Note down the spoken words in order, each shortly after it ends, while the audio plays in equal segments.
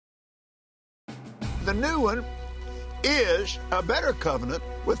the new one is a better covenant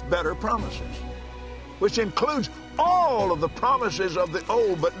with better promises, which includes all of the promises of the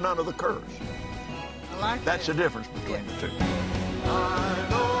old, but none of the curse. I like That's that. the difference between the two. I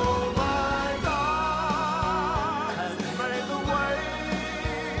know my God has made the way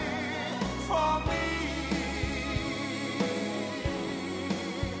for me.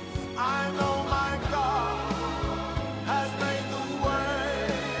 I know my God has made the way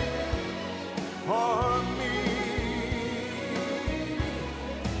for me.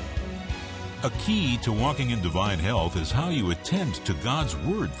 A key to walking in divine health is how you attend to God's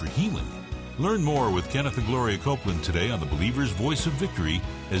Word for healing. Learn more with Kenneth and Gloria Copeland today on the Believer's Voice of Victory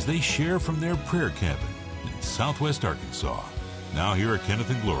as they share from their prayer cabin in Southwest Arkansas. Now here are Kenneth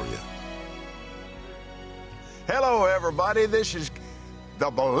and Gloria. Hello, everybody. This is the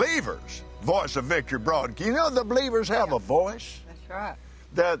Believer's Voice of Victory broadcast. You know the believers have a voice? That's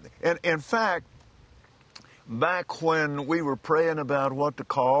right. And in fact, back when we were praying about what to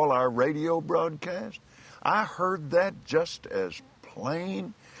call our radio broadcast, I heard that just as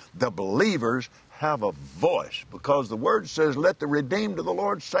plain. The believers have a voice because the Word says, let the redeemed of the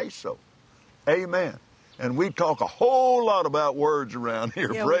Lord say so. Amen. And we talk a whole lot about words around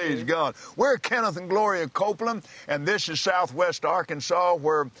here. Yeah, Praise God. We're Kenneth and Gloria Copeland, and this is Southwest Arkansas,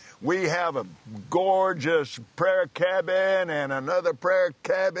 where we have a gorgeous prayer cabin and another prayer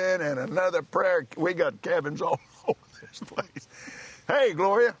cabin and another prayer. We got cabins all over this place. Hey,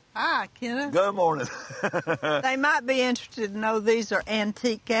 Gloria. Hi, Kenneth. Good morning. They might be interested to know these are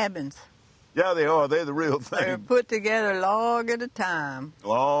antique cabins. Yeah, they are. They're the real They're thing. put together log at a time.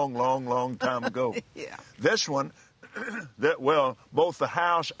 Long time ago. Yeah. This one, both the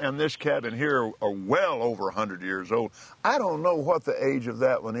house and this cabin here are well over 100 years old. I don't know what the age of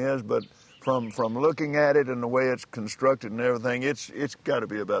that one is, but from looking at it and the way it's constructed and everything, it's got to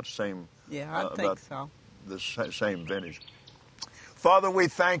be about the same. Yeah, I think about so. The same vintage. Father, we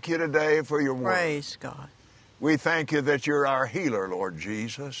thank you today for your word. Praise God. We thank you that you're our healer, Lord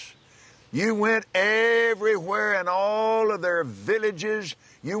Jesus. You went everywhere in all of their villages.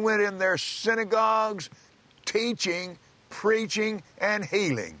 You went in their synagogues, teaching, preaching, and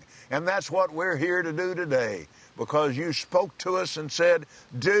healing. And that's what we're here to do today, because you spoke to us and said,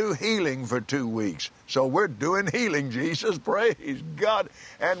 do healing for 2 weeks. So we're doing healing, Jesus. Praise God.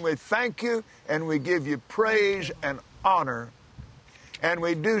 And we thank you, and we give you praise and honor. And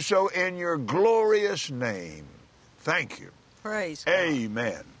we do so in your glorious name. Thank you. Praise God.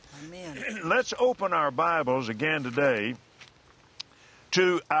 Amen. Amen. Let's open our Bibles again today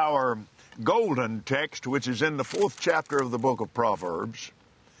to our golden text, which is in the 4th chapter of the book of Proverbs,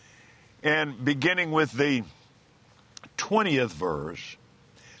 and beginning with the 20th verse.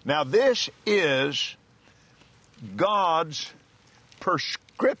 Now, this is God's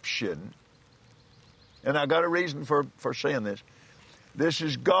prescription, and I got a reason for saying this. This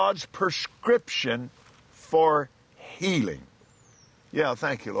is God's prescription for healing. Yeah,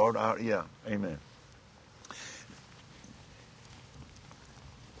 thank you, Lord. Yeah, amen.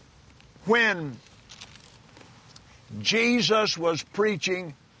 When Jesus was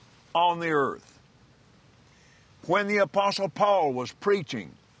preaching on the earth, when the Apostle Paul was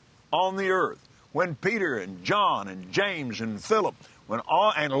preaching on the earth, when Peter and John and James and Philip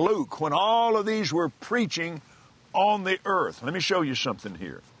and Luke, when all of these were preaching on the earth. Let me show you something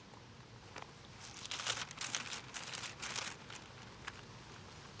here.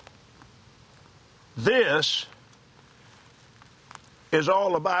 This is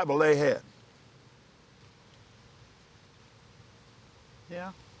all the Bible they had.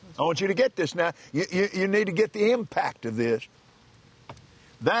 Yeah. I want you to get this now. You need to get the impact of this.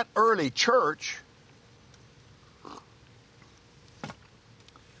 That early church,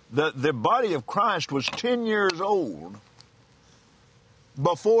 the body of Christ was 10 years old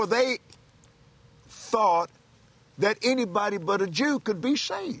before they thought that anybody but a Jew could be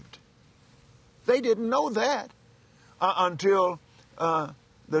saved. They didn't know that until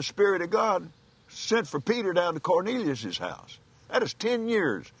the Spirit of God sent for Peter down to Cornelius' house. That is 10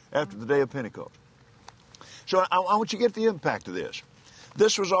 years after the day of Pentecost. So I want you to get the impact of this.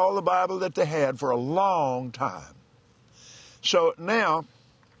 This was all the Bible that they had for a long time. So now,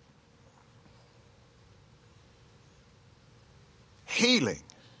 healing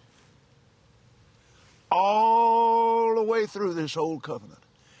all the way through this old covenant.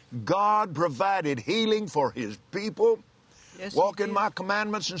 God provided healing for his people. Yes, Walk in my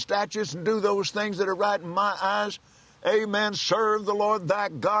commandments and statutes and do those things that are right in my eyes. Amen. Serve the Lord thy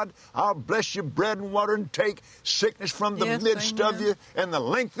God. I'll bless you bread and water and take sickness from the midst of you, and the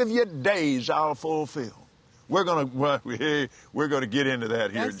length of your days I'll fulfill. We're going to get into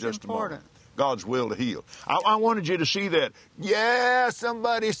that here in just a moment. God's will to heal. I wanted you to see that. Yeah,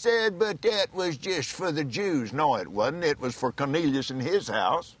 somebody said, but that was just for the Jews. No, it wasn't. It was for Cornelius and his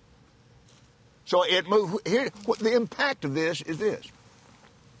house. So it moved. Here, the impact of this is this.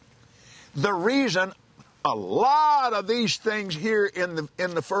 The reason a lot of these things here in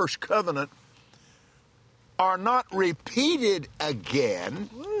the first covenant are not repeated again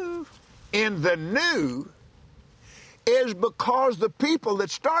in the new is because the people that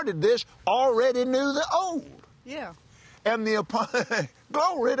started this already knew the old. Yeah. And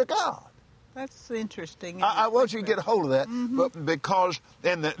glory to God. That's interesting. I want you to get a hold of that, but because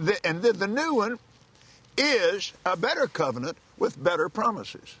the new one is a better covenant with better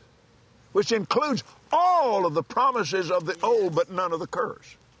promises, which includes all of the promises of the old, but none of the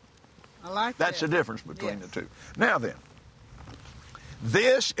curse. I like that. That's the difference between the two. Now then,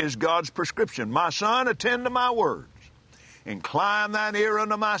 this is God's prescription. My son, attend to my words. Incline thine ear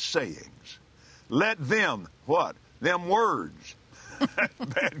unto my sayings. Let them, what? Them words.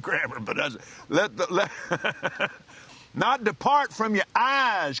 Bad grammar, but not depart from your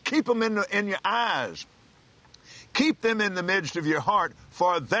eyes. Keep them in your eyes. Keep them in the midst of your heart,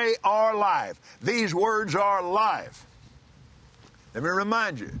 for they are life. These words are life. Let me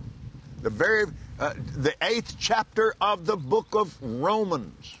remind you, the 8th chapter of the book of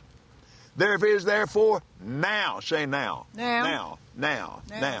Romans. There is therefore now. Say now. Now. Now.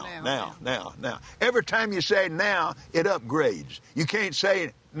 Every time you say now, it upgrades. You can't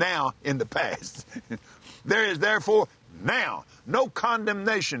say now in the past. There is therefore now no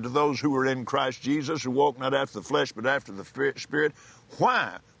condemnation to those who are in Christ Jesus, who walk not after the flesh, but after the Spirit.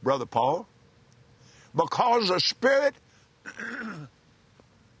 Why, Brother Paul? Because the Spirit,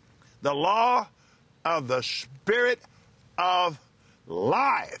 the law of the Spirit of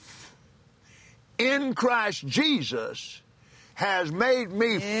life in Christ Jesus has made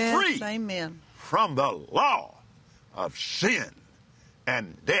me free from the law of sin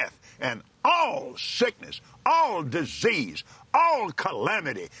and death and all sickness, all disease, all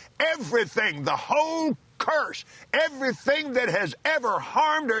calamity, everything, the whole curse, everything that has ever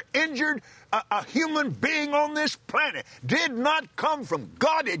harmed or injured a human being on this planet did not come from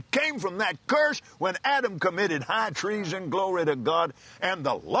God. It came from that curse when Adam committed high treason, glory to God, and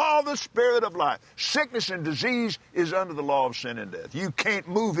the law of the Spirit of life. Sickness and disease is under the law of sin and death. You can't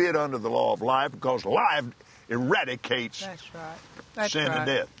move it under the law of life because life eradicates sin and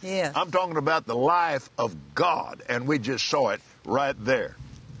death. Yes. I'm talking about the life of God, and we just saw it right there.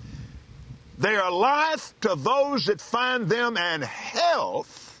 They are life to those that find them, and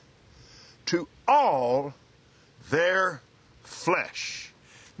health to all their flesh.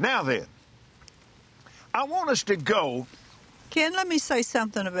 Now then, I want us to go. Ken, let me say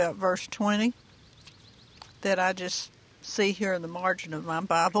something about verse 20 that I just see here in the margin of my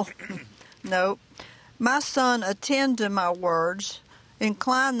Bible. No. My son, attend to my words.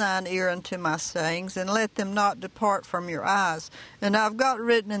 Incline thine ear unto my sayings, and let them not depart from your eyes. And I've got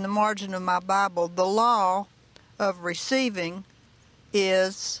written in the margin of my Bible, the law of receiving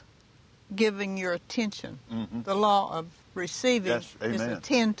is giving your attention. The law of receiving is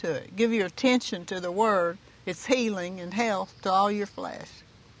attend to it. Give your attention to the word. It's healing and health to all your flesh.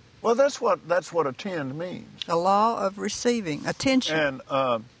 Well, that's what attend means. The law of receiving, attention.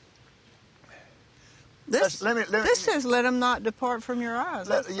 And this says, "Let them not depart from your eyes."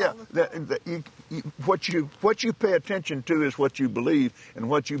 What you pay attention to is what you believe, and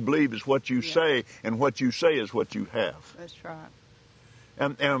what you believe is what you say, and what you say is what you have. That's right.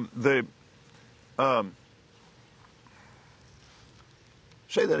 And the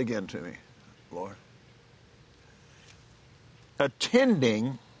say that again to me, Lord.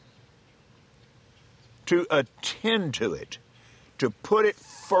 Attending, to attend to it, to put it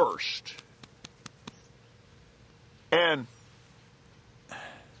first. And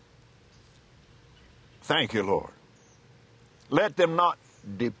thank you, Lord. Let them not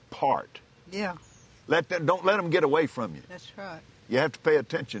depart. Yeah. Don't let them get away from you. That's right. You have to pay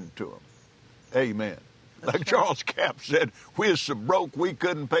attention to them. Amen. That's like Charles Capp said, we are so broke we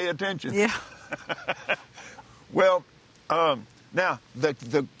couldn't pay attention. Yeah. Well, now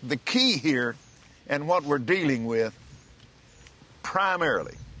the key here and what we're dealing with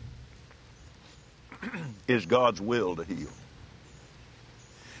primarily is God's will to heal.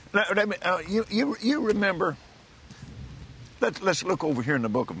 Now, you remember? Let's look over here in the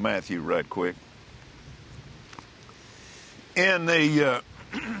book of Matthew right quick. In the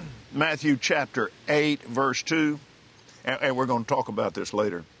Matthew chapter 8, verse 2, and we're going to talk about this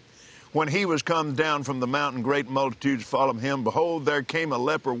later. When he was come down from the mountain, great multitudes followed him. Behold, there came a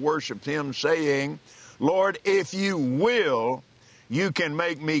leper, worshipped him, saying, Lord, if you will, you can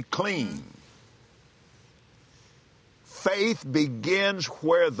make me clean. Faith begins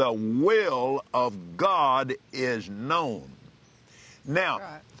where the will of God is known. Now,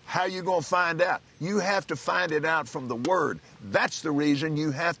 Right. how you going to find out? You have to find it out from the Word. That's the reason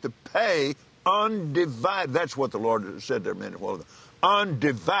you have to pay undivided. That's what the Lord said there a minute ago.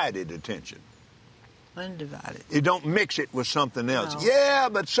 Undivided attention. Undivided. You don't mix it with something else. No. Yeah,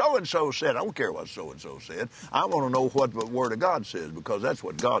 but so-and-so said. I don't care what so-and-so said. I want to know what the Word of God says, because that's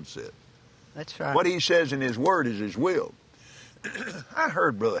what God said. That's right. What He says in His Word is His will. I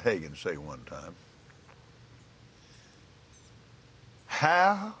heard Brother Hagin say one time,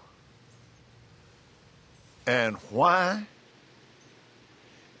 how and why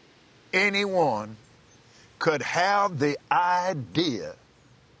anyone could have the idea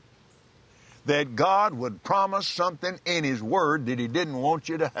that God would promise something in His Word that He didn't want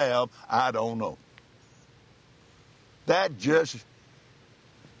you to have, I don't know. That just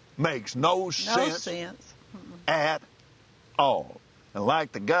makes no sense at all. And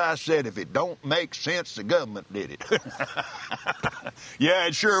like the guy said, if it don't make sense, the government did it. Yeah,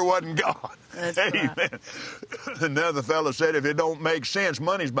 it sure wasn't God. That's Amen. right. Another fellow said, if it don't make sense,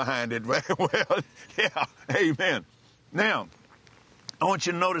 money's behind it. Well, yeah, amen. Now, I want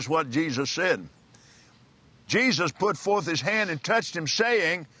you to notice what Jesus said. Jesus put forth His hand and touched him,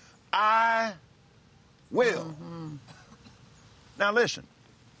 saying, I will. Mm-hmm. Now listen.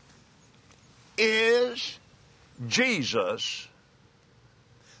 Is Jesus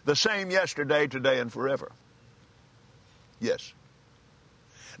the same yesterday, today, and forever? Yes.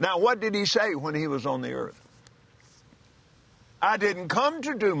 Now, what did He say when He was on the earth? I didn't come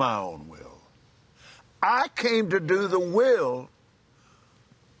to do my own will. I came to do the will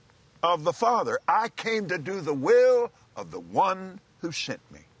of the Father. I came to do the will of the one who sent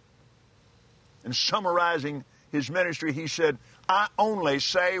me. In summarizing His ministry, He said, I only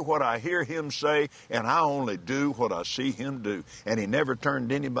say what I hear Him say, and I only do what I see Him do. And He never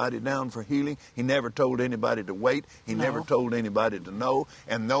turned anybody down for healing. He never told anybody to wait. He never told anybody to know,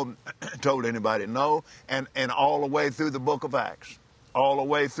 and told anybody no. And all the way through the book of Acts, all the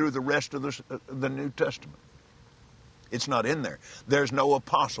way through the rest of the New Testament. It's not in there. There's no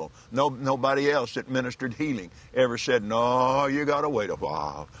apostle, nobody else that ministered healing ever said, no, you got to wait a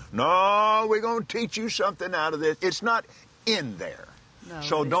while. No, we're going to teach you something out of this. It's not in there. No,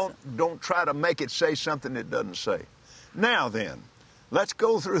 so don't try to make it say something it doesn't say. Now then, let's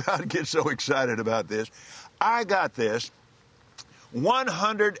go through how to get so excited about this. I got this.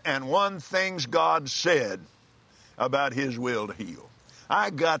 101 things God said about His will to heal. I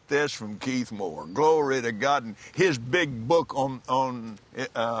got this from Keith Moore. Glory to God. And his big book on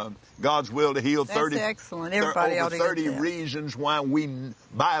God's will to heal. That's 30, excellent. Everybody ought to get 30 that. reasons why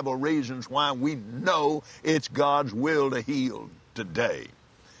Bible reasons why we know it's God's will to heal today.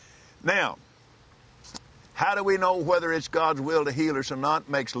 Now, how do we know whether it's God's will to heal us or not?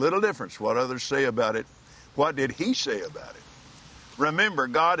 Makes little difference what others say about it. What did He say about it? Remember,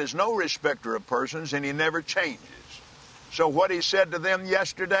 God is no respecter of persons, and He never changes. So what He said to them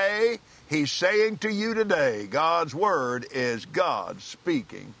yesterday, He's saying to you today. God's Word is God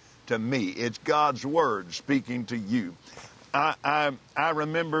speaking to me. It's God's Word speaking to you. I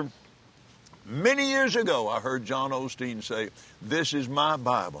remember many years ago I heard John Osteen say, this is my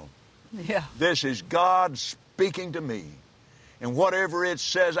Bible. Yeah. This is God speaking to me. And whatever it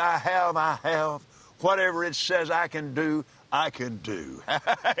says I have. Whatever it says I can do, I can do.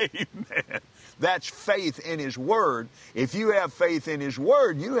 Amen. That's faith in His Word. If you have faith in His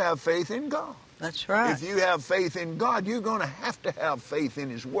Word, you have faith in God. That's right. If you have faith in God, you're going to have faith in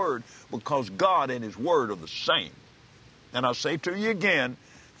His Word, because God and His Word are the same. And I'll say to you again,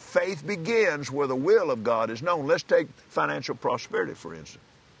 faith begins where the will of God is known. Let's take financial prosperity, for instance.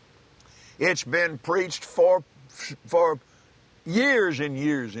 It's been preached for years and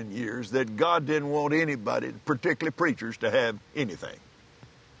years and years that God didn't want anybody, particularly preachers, to have anything.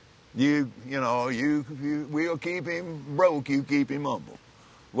 We'll keep him broke, you keep him humble.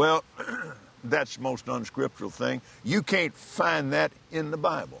 Well, that's the most unscriptural thing. You can't find that in the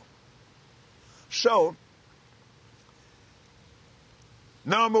Bible. So,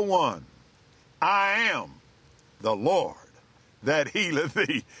 number one, I am the Lord that healeth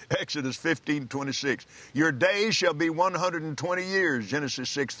thee. Exodus 15:26. Your days shall be 120 years.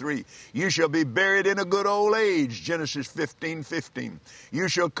 Genesis 6:3. You shall be buried in a good old age. Genesis 15:15. You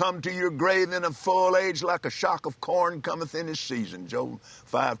shall come to your grave in a full age, like a shock of corn cometh in his season. Job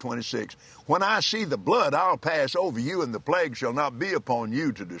 5:26. When I see the blood, I'll pass over you, and the plague shall not be upon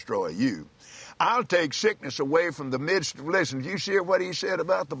you to destroy you. I'll take sickness away from the midst. Listen, do you hear what he said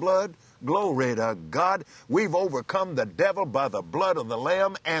about the blood? Glory to God. We've overcome the devil by the blood of the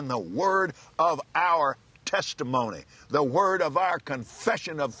Lamb and the word of our testimony, the word of our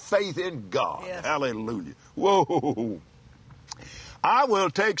confession of faith in God. Yes. Hallelujah. Whoa. I will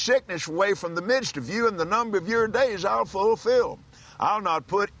take sickness away from the midst of you, and the number of your days I'll fulfill. I'll not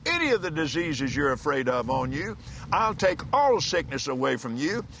put any of the diseases you're afraid of on you. I'll take all sickness away from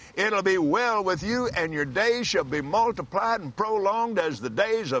you. It'll be well with you, and your days shall be multiplied and prolonged as the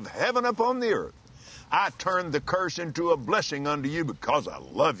days of heaven upon the earth. I turned the curse into a blessing unto you because I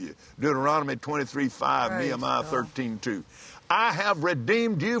love you. Deuteronomy 23:5, Nehemiah 13:2. I have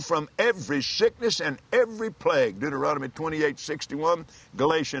redeemed you from every sickness and every plague. Deuteronomy 28:61,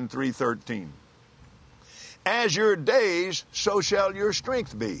 Galatians 3:13. As your days, so shall your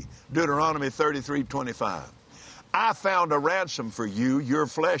strength be. Deuteronomy 33:25. I found a ransom for you. Your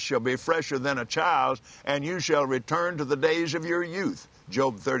flesh shall be fresher than a child's, and you shall return to the days of your youth.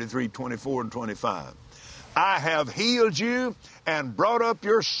 Job 33:24 and 25. I have healed you and brought up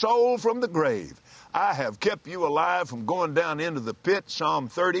your soul from the grave. I have kept you alive from going down into the pit. Psalm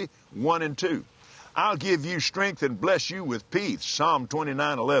 30:1 and 2. I'll give you strength and bless you with peace. Psalm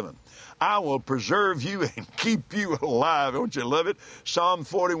 29:11. I will preserve you and keep you alive. Don't you love it? Psalm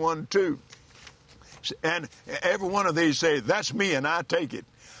 41:2. And every one of these say, that's me and I take it.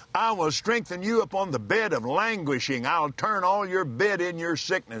 I will strengthen you upon the bed of languishing. I'll turn all your bed in your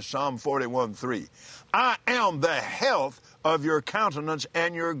sickness. Psalm 41:3. I am the health of your countenance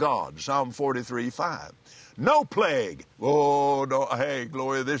and your God. Psalm 43:5. No plague. Oh, no. Hey,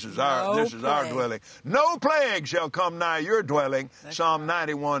 Gloria, this is our dwelling. No plague shall come nigh your dwelling. That's Psalm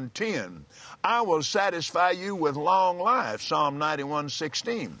 91:10. I will satisfy you with long life. Psalm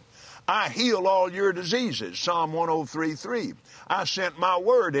 91:16. I heal all your diseases. Psalm 103:3. I sent my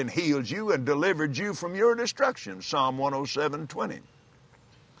word and healed you and delivered you from your destruction. Psalm 107:20.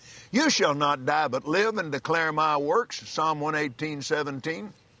 You shall not die but live and declare my works. Psalm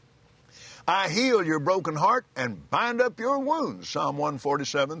 118:17. I heal your broken heart and bind up your wounds. Psalm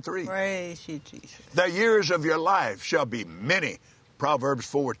 147:3. Praise you, Jesus. The years of your life shall be many. Proverbs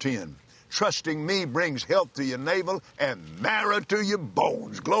 4:10. Trusting me brings health to your navel and marrow to your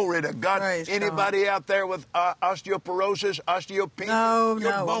bones. Glory to God. Praise Anybody out there with osteoporosis, osteopenia? No,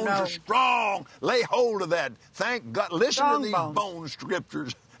 your bones are strong. Lay hold of that. Thank God. Listen to these bone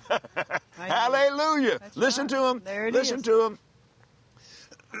scriptures. Hallelujah. Listen to them. There it Listen is. to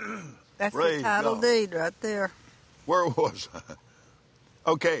them. That's Praise the title God. deed right there. Where was I?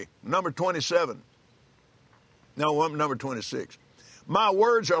 Okay, number 27. No, number 26. My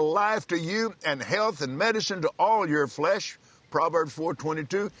words are life to you and health and medicine to all your flesh. Proverbs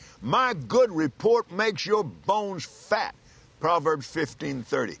 4:22. My good report makes your bones fat. Proverbs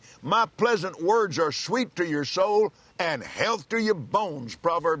 15:30. My pleasant words are sweet to your soul and health to your bones.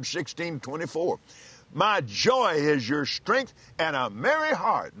 Proverbs 16:24. My joy is your strength, and a merry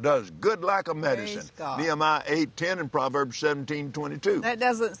heart does good like a medicine. Nehemiah 8:10 and Proverbs 17:22. That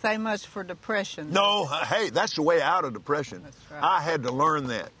doesn't say much for depression. No, hey, that's the way out of depression. That's right. I had to learn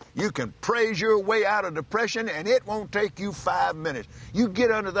that. You can praise your way out of depression, and it won't take you 5 minutes. You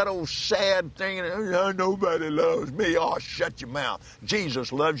get under that old sad thing, and nobody loves me. Oh, shut your mouth.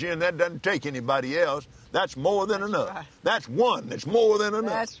 Jesus loves you, and that doesn't take anybody else. That's more than enough. Right. That's one. That's more than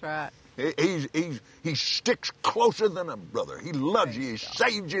enough. That's right. He sticks closer than a brother. He loves you. He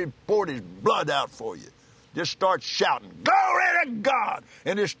saved you. He poured his blood out for you. Just start shouting, glory to God,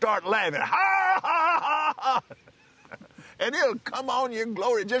 and just start laughing. Ha, ha, ha, ha. And it'll come on you,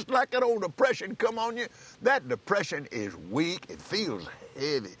 glory, just like that old depression come on you. That depression is weak. It feels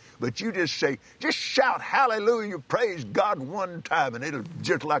heavy. But you just shout hallelujah, praise God one time, and it'll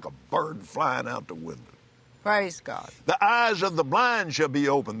just like a bird flying out the window. Praise God. The eyes of the blind shall be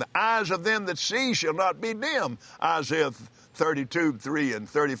opened. The eyes of them that see shall not be dim. Isaiah 32:3 and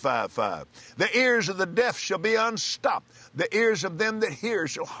 35:5. The ears of the deaf shall be unstopped. The ears of them that hear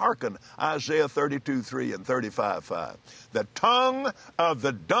shall hearken. Isaiah 32:3 and 35:5. The tongue of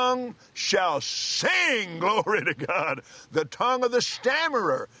the dumb shall sing. Glory to God. The tongue of the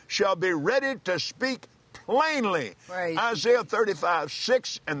stammerer shall be ready to speak plainly. Praise Isaiah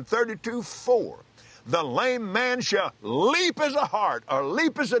 35:6 and 32:4. The lame man shall leap as a hart or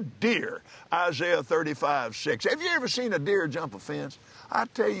leap as a deer. Isaiah 35:6. Have you ever seen a deer jump a fence? I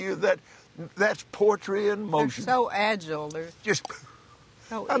tell you that's poetry in motion. They're so agile. They're Just,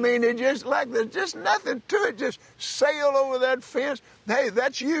 so I mean, it's just like there's just nothing to it. Just sail over that fence. Hey,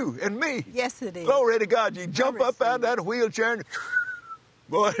 that's you and me. Yes, it is. Glory to God. You jump up out of that wheelchair and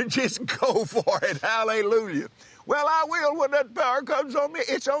boy, just go for it. Hallelujah. Well, I will when that power comes on me.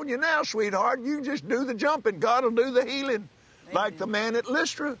 It's on you now, sweetheart. You just do the jumping. God will do the healing. Amen. Like the man at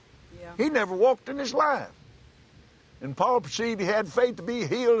Lystra. Yeah. He never walked in his life. And Paul perceived he had faith to be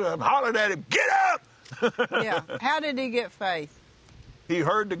healed and hollered at him, get up! Yeah. How did he get faith? He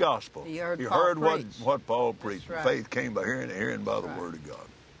heard the gospel. He heard Paul preach. what Paul preached. Right. Faith came by hearing, and hearing by the word of God.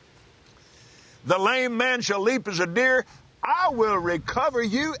 The lame man shall leap as a deer. I will recover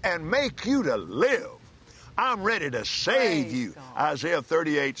you and make you to live. I'm ready to save Praise you. God. Isaiah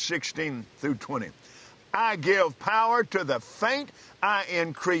 38:16-20. I give power to the faint. I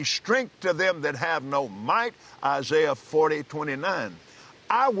increase strength to them that have no might. Isaiah 40:29.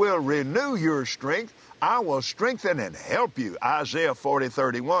 I will renew your strength. I will strengthen and help you. Isaiah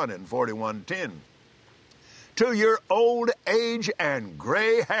 40:31 and 41:10. To your old age and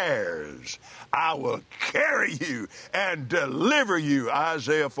gray hairs, I will carry you and deliver you.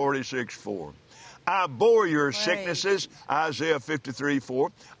 Isaiah 46:4. I bore your sicknesses. Isaiah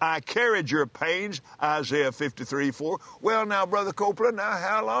 53:4. I carried your pains. Isaiah 53:4. Well, now, Brother Copeland, now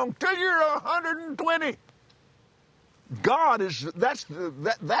how long? Till you're 120.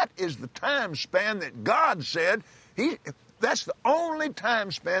 That is the time span that God said. That's the only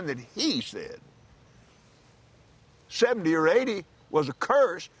time span that He said. 70 or 80 was a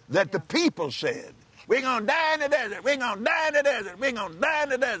curse that the people said. We're going to die in the desert. We're going to die in the desert. We're going to die in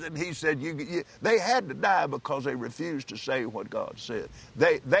the desert. And He said they had to die because they refused to say what God said.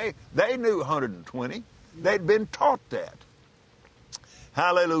 They knew 120. They'd been taught that.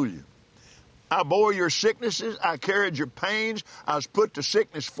 Hallelujah. I bore your sicknesses. I carried your pains. I was put to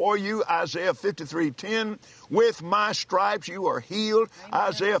sickness for you. Isaiah 53:10. With my stripes you are healed. Amen.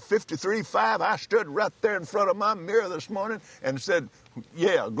 Isaiah 53:5. I stood right there in front of my mirror this morning and said,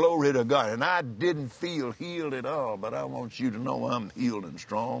 yeah, glory to God. And I didn't feel healed at all, but I want you to know I'm healed and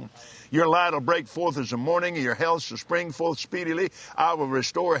strong. Your light will break forth as the morning, and your health shall spring forth speedily. I will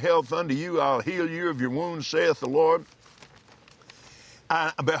restore health unto you. I'll heal you of your wounds, saith the Lord.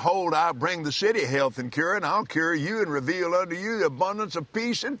 Behold, I bring the city health and cure, and I'll cure you and reveal unto you the abundance of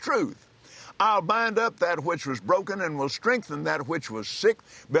peace and truth. I'll bind up that which was broken and will strengthen that which was sick.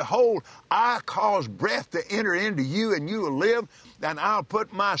 Behold, I cause breath to enter into you, and you will live, and I'll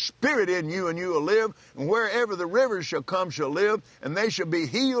put my spirit in you, and you will live. And wherever the rivers shall come shall live, and they shall be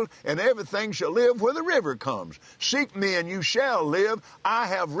healed, and everything shall live where the river comes. Seek me, and you shall live. I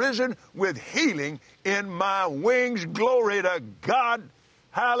have risen with healing in my wings. Glory to God.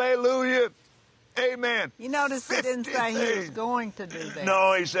 Hallelujah. Amen. You notice he didn't say he was going to do that.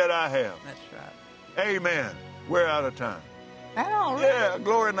 No, he said, I have. That's right. Amen. We're out of time. That all right. Yeah,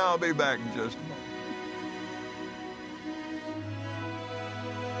 Gloria and I'll be back in just a moment.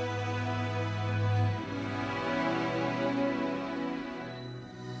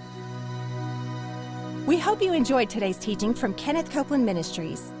 We hope you enjoyed today's teaching from Kenneth Copeland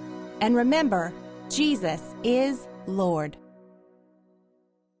Ministries. And remember, Jesus is Lord.